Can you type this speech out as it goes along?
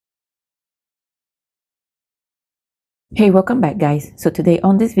Hey, welcome back guys. So today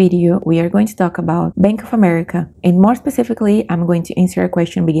on this video, we are going to talk about Bank of America, and more specifically, I'm going to answer a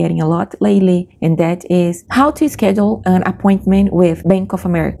question we're getting a lot lately, and that is how to schedule an appointment with Bank of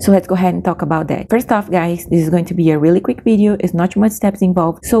America. So let's go ahead and talk about that. First off guys, this is going to be a really quick video. It's not too much steps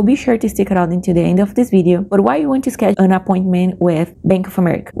involved, so be sure to stick around into the end of this video. But why you want to schedule an appointment with Bank of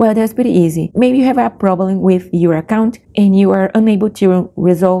America? Well, that's pretty easy. Maybe you have a problem with your account and you are unable to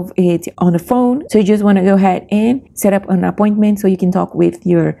resolve it on the phone, so you just want to go ahead and set up an appointment so you can talk with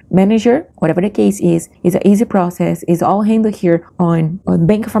your manager. Whatever the case is, it's an easy process. It's all handled here on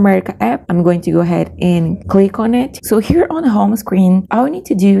Bank of America app. I'm going to go ahead and click on it. So here on the home screen, all you need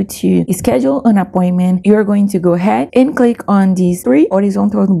to do to schedule an appointment, you're going to go ahead and click on these three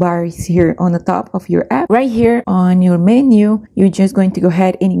horizontal bars here on the top of your app. Right here on your menu, you're just going to go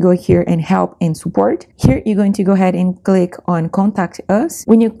ahead and go here and help and support. Here you're going to go ahead and click on contact us.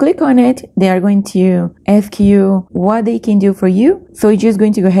 When you click on it, they are going to ask you what they can do for you. So you're just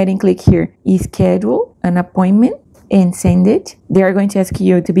going to go ahead and click here, schedule an appointment, and send it. They are going to ask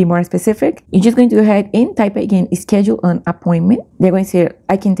you to be more specific. You're just going to go ahead and type again, schedule an appointment. They're going to say,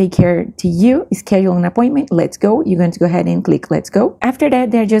 I can take care to you, schedule an appointment, let's go. You're going to go ahead and click let's go. After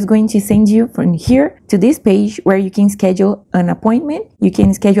that, they're just going to send you from here to this page where you can schedule an appointment. You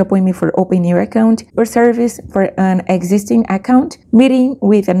can schedule appointment for opening your account or service for an existing account, meeting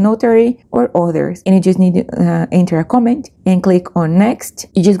with a notary or others. And you just need to enter a comment and click on next.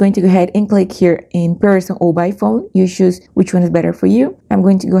 You're just going to go ahead and click here in person or by phone. You choose which one is better for you. I'm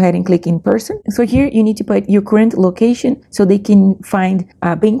going to go ahead and click in person. So here you need to put your current location so they can find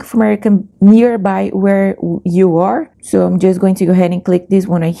a Bank of America nearby where you are. So I'm just going to go ahead and click this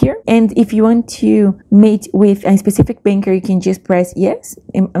one right here. And if you want to meet with a specific banker, you can just press yes.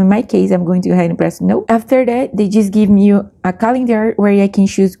 In my case, I'm going to go ahead and press no. After that, they just give me a calendar where I can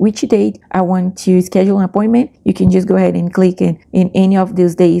choose which date I want to schedule an appointment. You can just go ahead and click in any of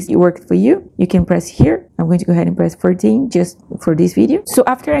those days it worked for you. You can press here. I'm going to go ahead and press 14 just for this video. So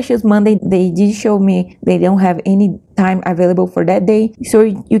after I chose Monday, they did show me they don't have any time available for that day. So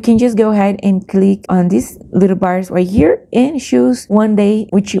you can just go ahead and click on these little bars right here and choose one day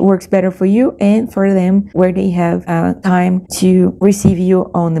which works better for you and for them where they have time to receive you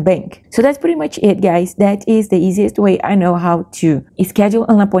on the bank. So that's pretty much it guys. That is the easiest way I know how to schedule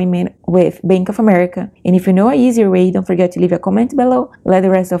an appointment with Bank of America. And if you know an easier way, don't forget to leave a comment below. Let the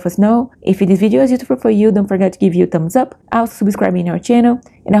rest of us know. If this video is useful for you, don't forget to give you a thumbs up. Also subscribe in our channel,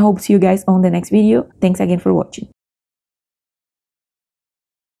 and I hope to see you guys on the next video. Thanks again for watching.